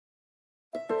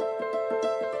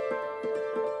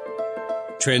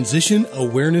Transition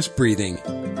Awareness Breathing.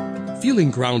 Feeling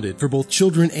grounded for both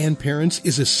children and parents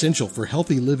is essential for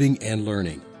healthy living and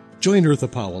learning. Join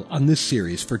Eartha Powell on this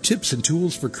series for tips and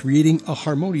tools for creating a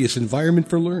harmonious environment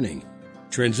for learning.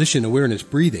 Transition Awareness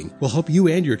Breathing will help you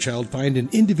and your child find an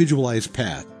individualized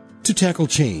path to tackle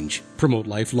change, promote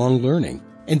lifelong learning,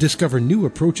 and discover new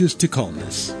approaches to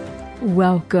calmness.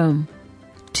 Welcome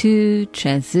to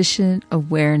Transition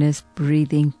Awareness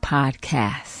Breathing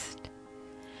Podcast.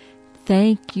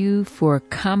 Thank you for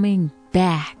coming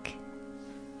back.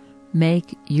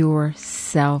 Make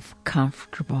yourself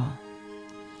comfortable.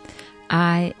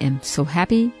 I am so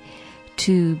happy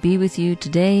to be with you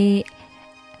today.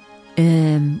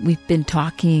 We've been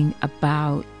talking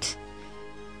about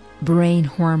brain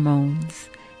hormones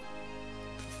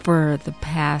for the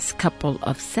past couple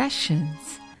of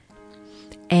sessions.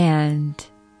 And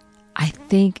I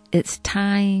think it's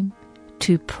time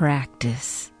to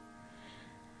practice.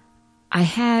 I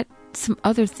had some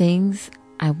other things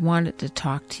I wanted to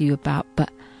talk to you about, but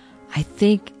I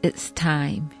think it's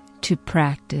time to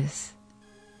practice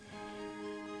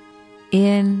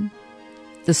in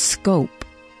the scope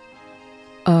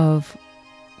of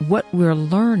what we're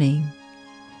learning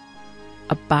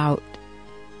about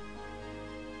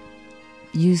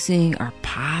using our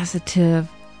positive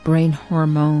brain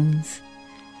hormones.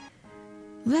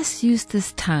 Let's use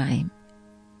this time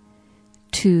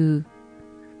to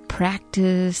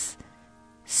practice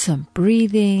some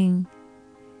breathing,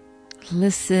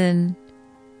 listen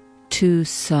to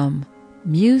some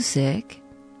music,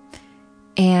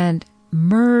 and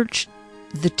merge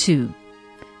the two,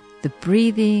 the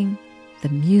breathing, the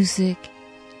music,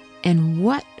 and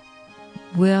what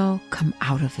will come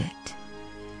out of it.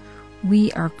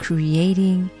 We are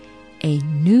creating a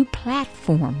new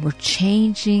platform. We're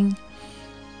changing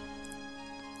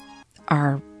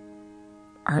our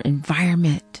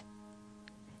environment.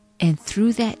 And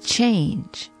through that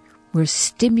change, we're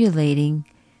stimulating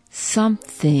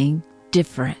something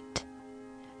different.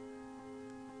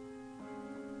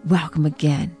 Welcome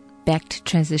again back to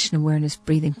Transition Awareness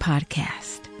Breathing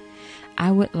Podcast.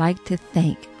 I would like to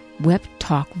thank Web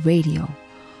Talk Radio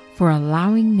for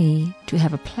allowing me to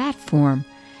have a platform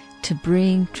to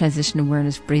bring Transition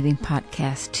Awareness Breathing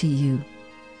Podcast to you.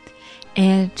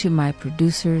 And to my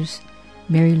producers,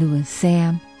 Mary Lou and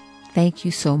Sam, thank you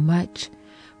so much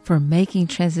for making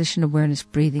Transition Awareness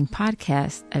Breathing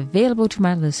Podcast available to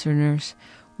my listeners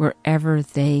wherever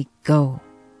they go.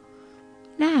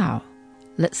 Now,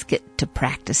 let's get to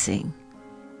practicing.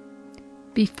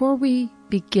 Before we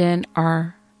begin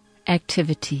our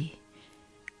activity,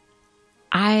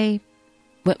 I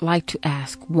would like to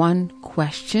ask one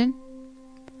question.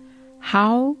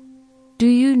 How do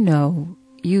you know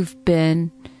you've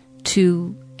been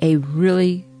to a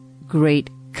really great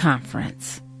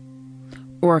conference,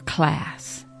 or a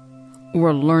class, or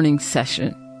a learning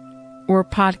session, or a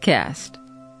podcast?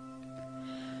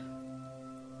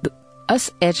 Us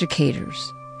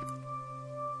educators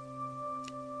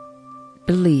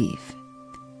believe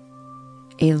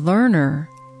a learner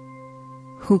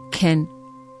who can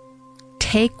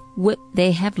take what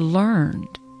they have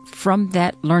learned from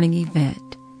that learning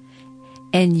event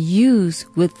and use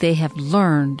what they have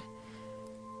learned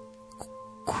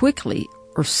quickly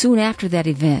or soon after that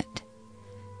event,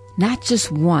 not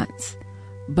just once,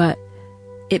 but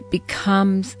it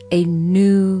becomes a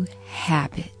new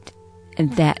habit,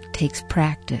 and that takes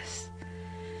practice.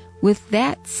 With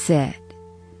that said,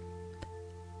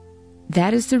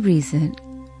 that is the reason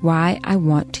why I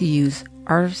want to use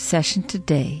our session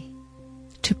today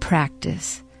to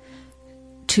practice,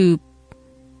 to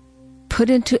put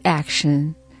into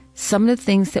action some of the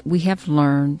things that we have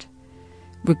learned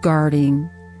regarding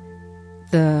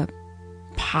the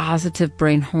positive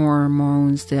brain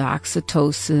hormones, the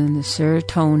oxytocin, the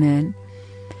serotonin,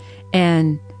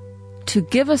 and to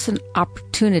give us an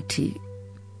opportunity,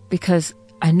 because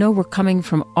I know we're coming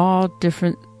from all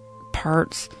different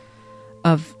parts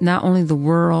of not only the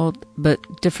world, but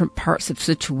different parts of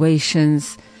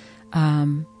situations.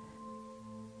 And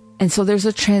so there's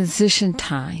a transition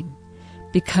time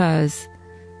because,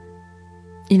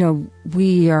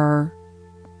 we are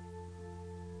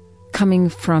coming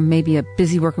from maybe a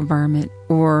busy work environment,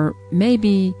 or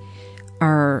maybe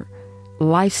our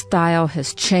lifestyle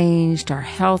has changed, our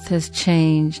health has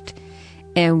changed,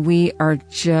 and we are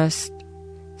just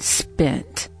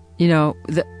spent.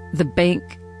 The bank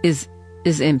is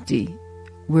empty.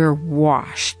 We're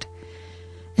washed.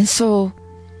 And so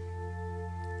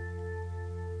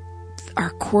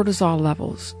our cortisol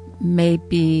levels may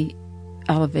be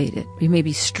elevated. We may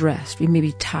be stressed. We may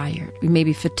be tired. We may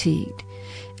be fatigued.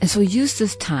 And so use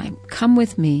this time. Come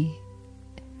with me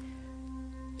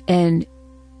and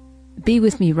be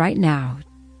with me right now.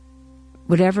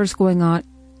 Whatever's going on,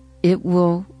 it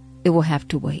will have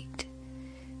to wait.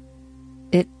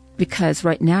 Because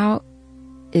right now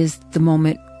is the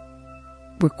moment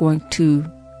we're going to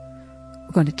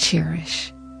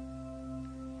cherish.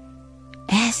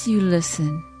 As you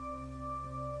listen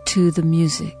to the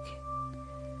music,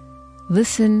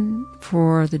 listen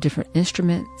for the different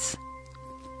instruments,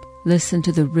 listen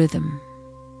to the rhythm.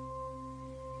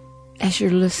 As you're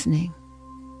listening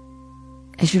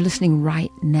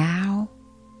right now,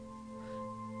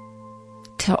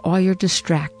 tell all your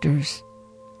distractors,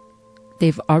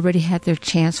 they've already had their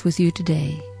chance with you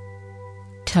today.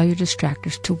 Tell your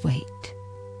distractors to wait.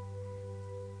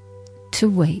 To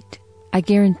wait. I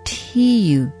guarantee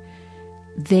you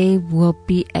they will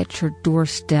be at your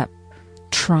doorstep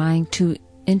trying to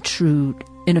intrude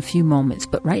in a few moments.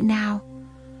 But right now,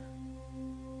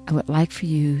 I would like for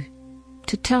you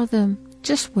to tell them,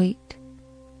 just wait.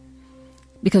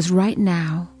 Because right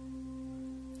now,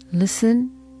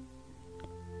 listen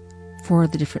for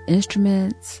the different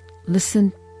instruments.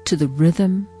 Listen to the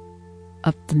rhythm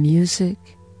of the music.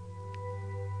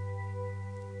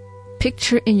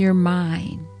 Picture in your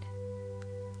mind,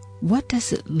 what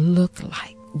does it look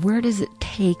like? Where does it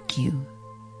take you?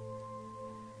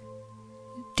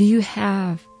 Do you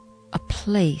have a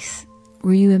place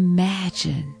where you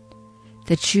imagine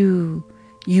that you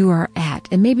are at?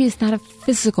 And maybe it's not a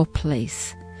physical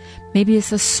place. Maybe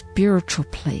it's a spiritual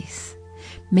place.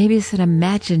 Maybe it's an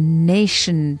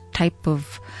imagination type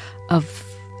of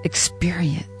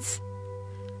experience.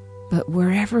 But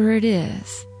wherever it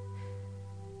is,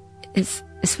 it's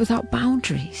without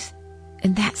boundaries.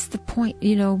 And that's the point,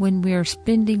 when we're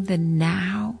spending the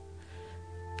now,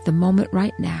 the moment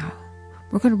right now,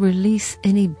 we're going to release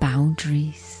any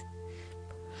boundaries.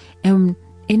 And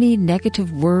any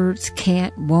negative words,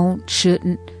 can't, won't,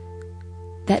 shouldn't,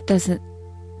 that doesn't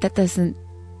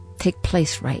take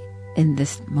place right in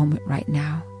this moment right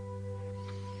now.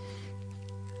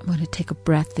 I'm going to take a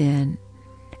breath in,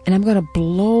 and I'm going to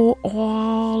blow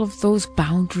all of those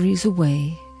boundaries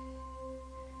away.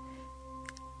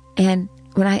 And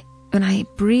when I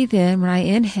breathe in, when I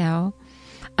inhale,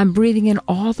 I'm breathing in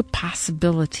all the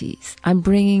possibilities. I'm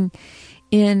bringing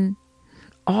in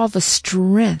all the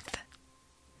strength.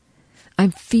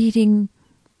 I'm feeding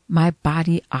my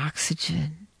body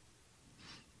oxygen.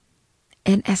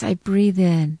 And as I breathe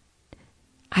in,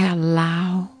 I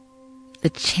allow the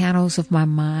channels of my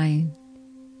mind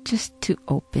just to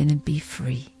open and be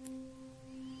free.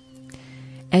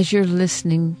 As you're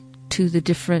listening to the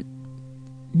different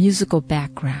musical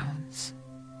backgrounds,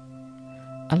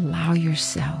 allow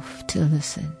yourself to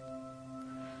listen.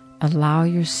 Allow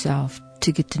yourself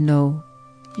to get to know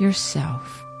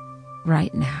yourself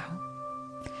right now.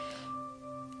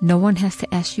 No one has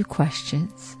to ask you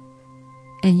questions,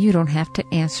 and you don't have to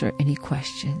answer any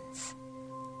questions.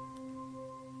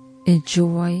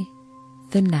 Enjoy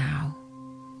the now.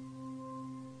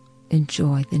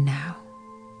 Enjoy the now.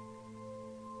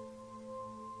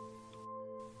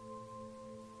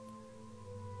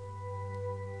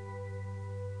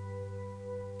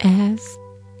 As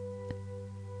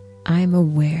I'm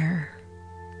aware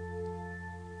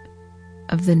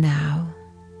of the now,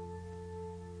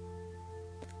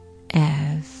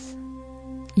 as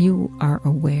you are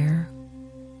aware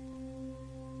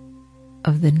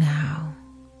of the now,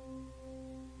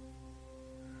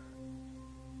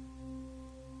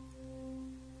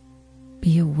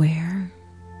 be aware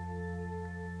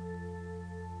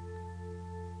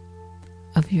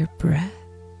of your breath.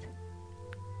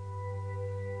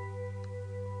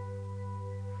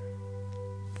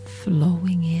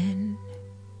 Flowing in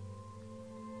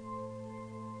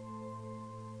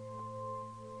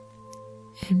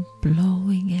and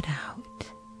blowing it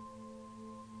out.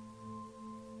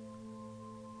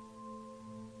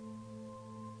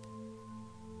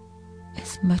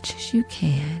 As much as you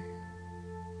can.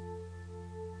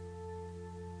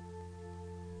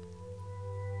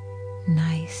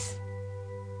 Nice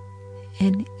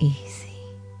and easy.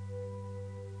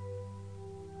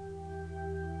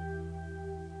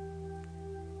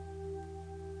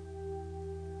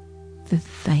 The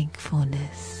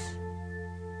thankfulness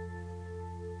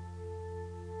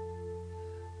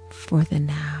for the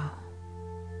now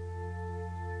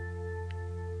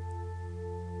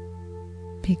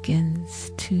begins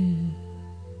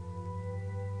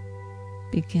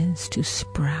to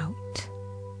sprout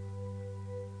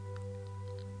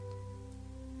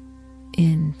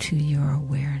into your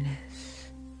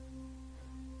awareness.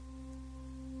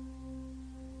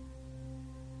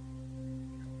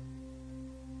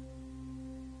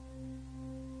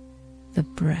 The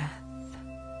breath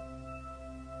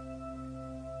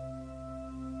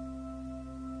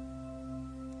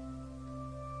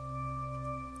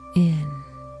in.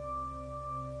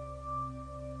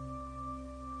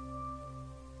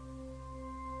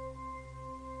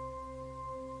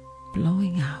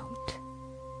 Blowing out,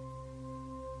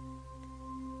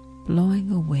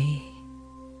 blowing away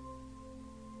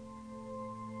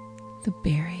the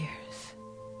barriers,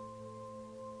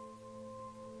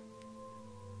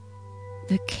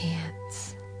 the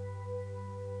can'ts,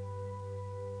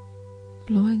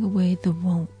 blowing away the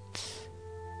won'ts.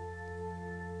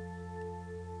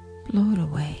 Blow it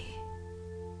away.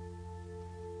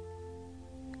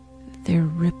 There are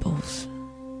ripples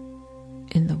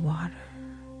in the water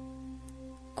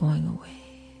going away.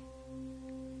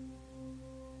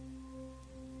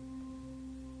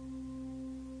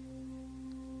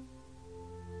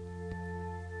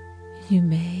 You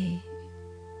may,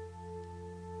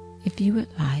 if you would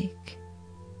like,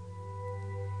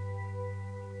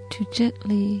 to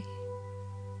gently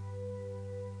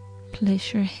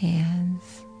place your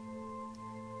hands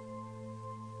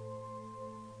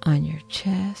on your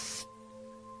chest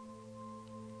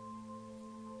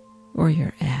or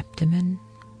your abdomen.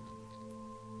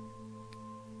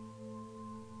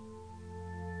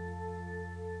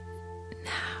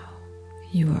 Now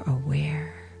you are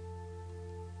aware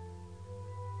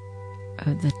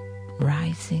of the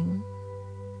rising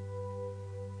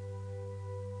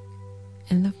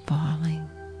and the falling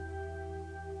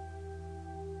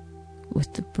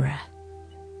with the breath.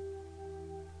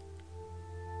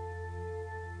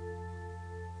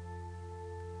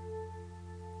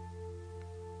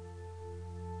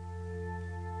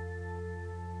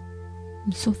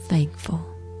 I'm so thankful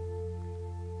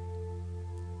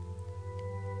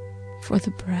for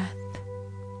the breath.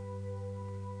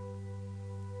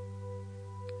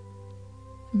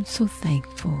 I'm so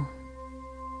thankful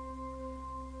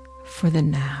for the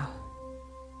now.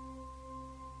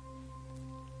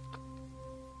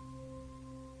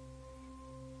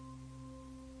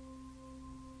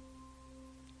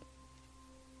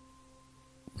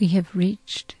 We have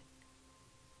reached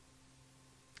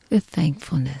the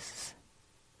thankfulness,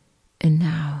 and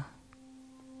now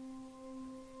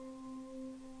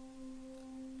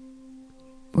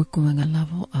we're going a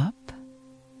level up.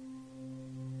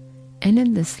 And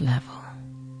in this level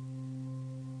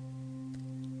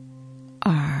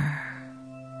are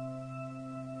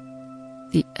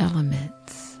the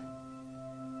elements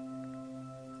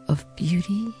of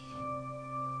beauty,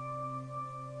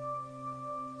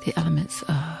 the elements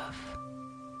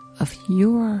of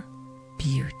your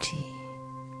beauty.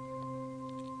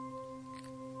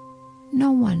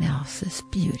 No one else's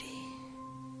beauty.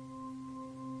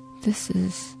 This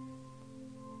is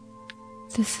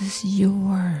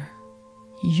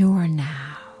your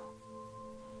now.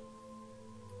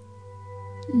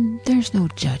 There's no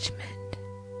judgment.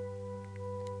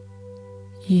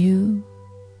 You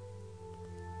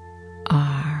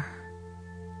are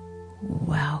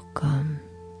welcomed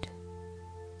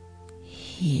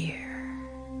here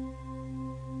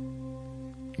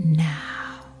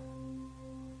now.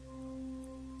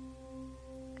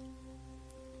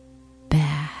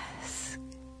 Bask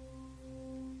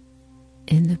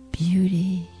in the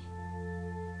beauty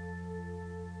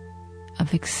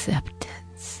of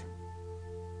acceptance.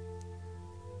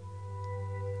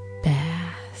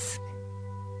 Bask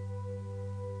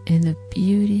in the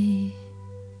beauty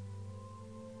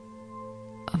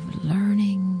of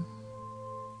learning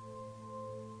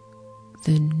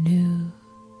the new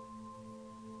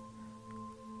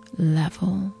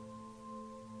level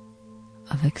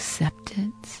of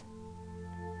acceptance,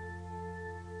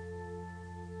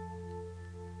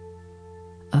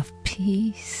 of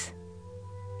peace,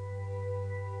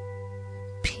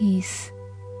 peace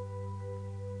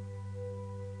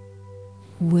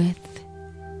with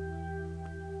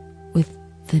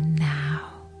the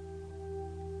now,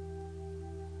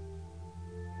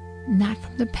 not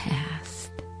from the past,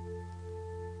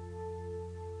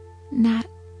 not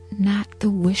the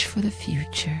wish for the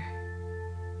future.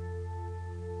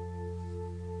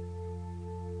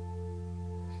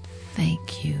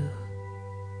 Thank you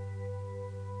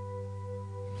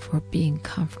for being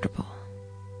comfortable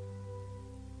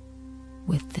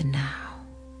with the now.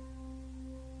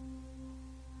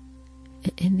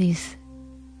 In these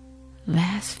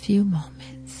last few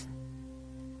moments,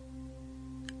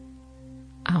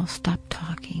 I'll stop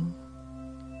talking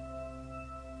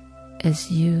as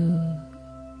you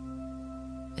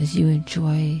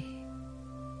enjoy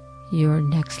your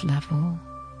next level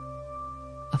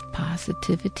of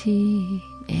positivity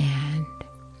and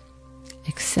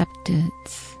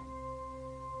acceptance,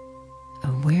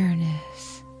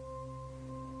 awareness,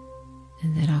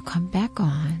 and then I'll come back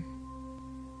on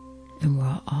and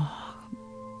we'll all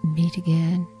meet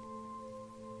again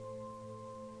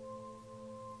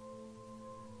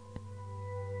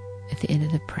at the end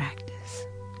of the practice.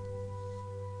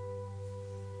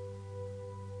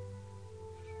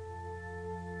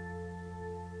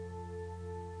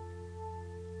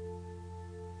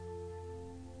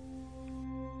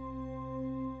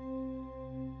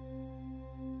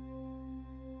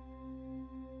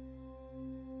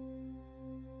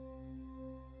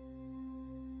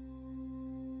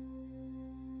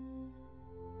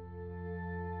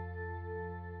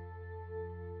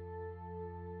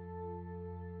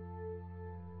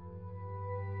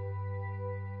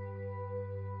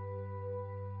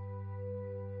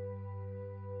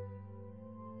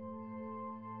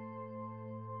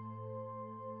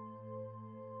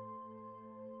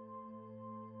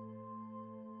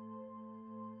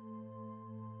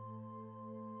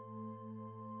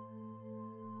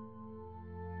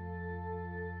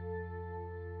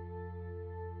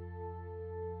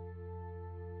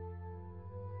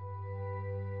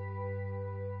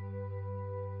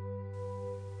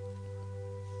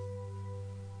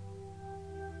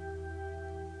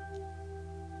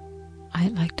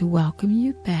 I'd like to welcome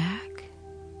you back.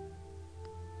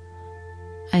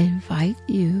 I invite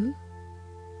you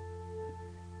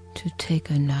to take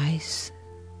a nice,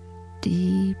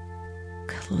 deep,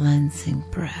 cleansing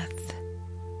breath.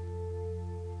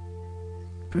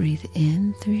 Breathe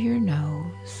in through your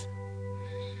nose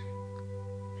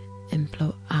and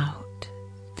blow out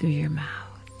through your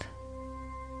mouth.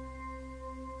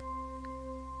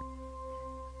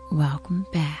 Welcome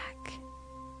back.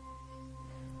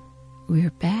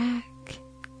 We're back.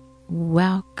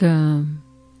 Welcome.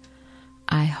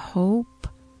 I hope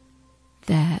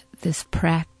that this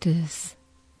practice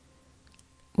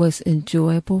was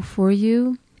enjoyable for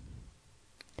you,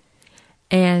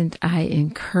 and I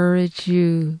encourage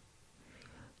you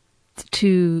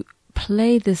to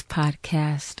play this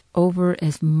podcast over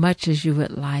as much as you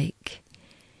would like.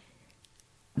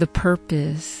 The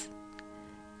purpose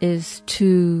is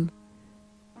to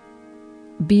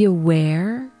be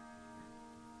aware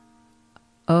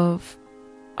of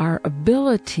our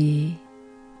ability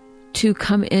to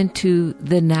come into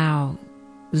the now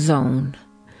zone.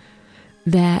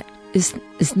 That is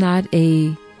not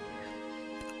a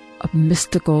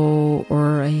mystical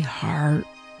or a hard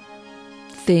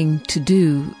thing to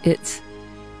do. It's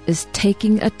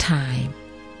taking a time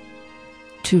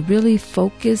to really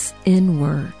focus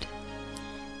inward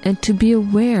and to be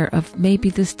aware of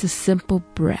maybe just the simple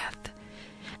breath.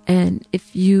 And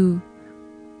if you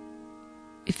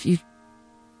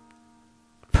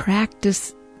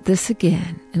practice this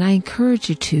again, and I encourage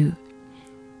you to,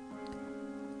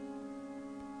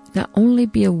 not only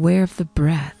be aware of the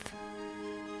breath,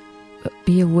 but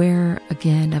be aware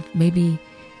again of maybe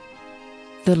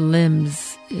the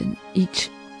limbs in each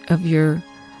of your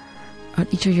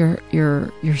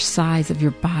sides of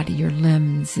your body, your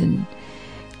limbs, and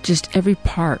just every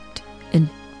part, and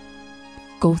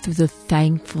go through the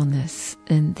thankfulness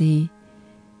and the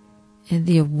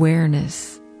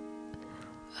awareness.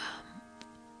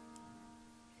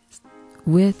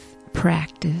 With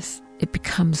practice, it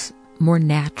becomes more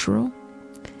natural,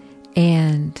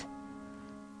 and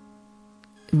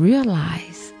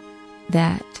realize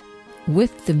that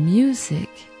with the music,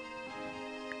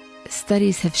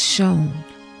 studies have shown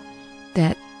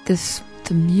that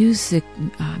the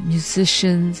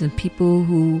musicians and people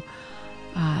who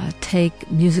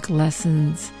take music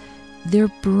lessons, their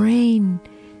brain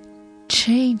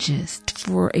changes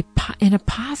in a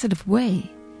positive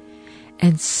way.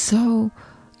 And so,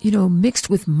 mixed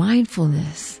with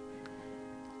mindfulness,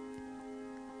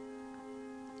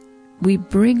 we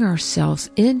bring ourselves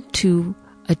into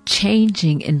a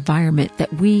changing environment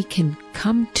that we can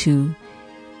come to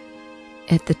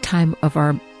at the time of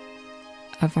our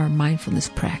mindfulness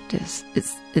practice.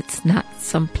 It's not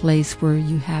some place where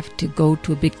you have to go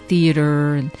to a big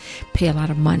theater and pay a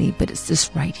lot of money, but it's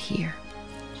just right here.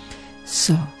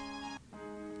 So,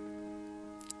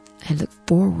 I look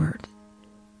forward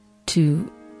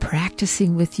to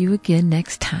practicing with you again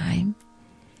next time.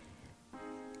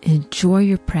 Enjoy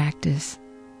your practice,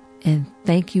 and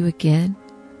thank you again,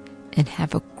 and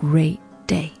have a great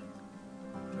day.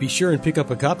 Be sure and pick up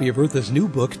a copy of Eartha's new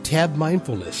book, Tab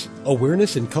Mindfulness,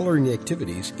 Awareness and Coloring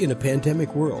Activities in a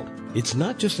Pandemic World. It's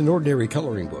not just an ordinary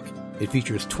coloring book. It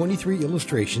features 23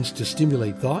 illustrations to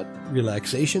stimulate thought,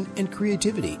 relaxation, and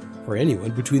creativity for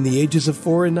anyone between the ages of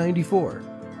 4 and 94.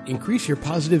 Increase your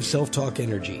positive self-talk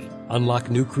energy,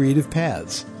 unlock new creative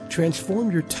paths,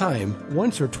 transform your time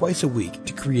once or twice a week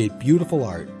to create beautiful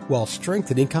art while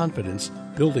strengthening confidence,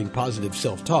 building positive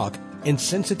self-talk, and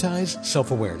sensitize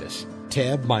self-awareness.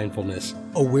 tab Mindfulness,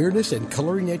 Awareness and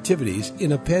Coloring Activities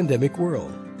in a Pandemic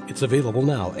World. It's available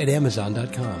now at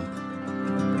Amazon.com.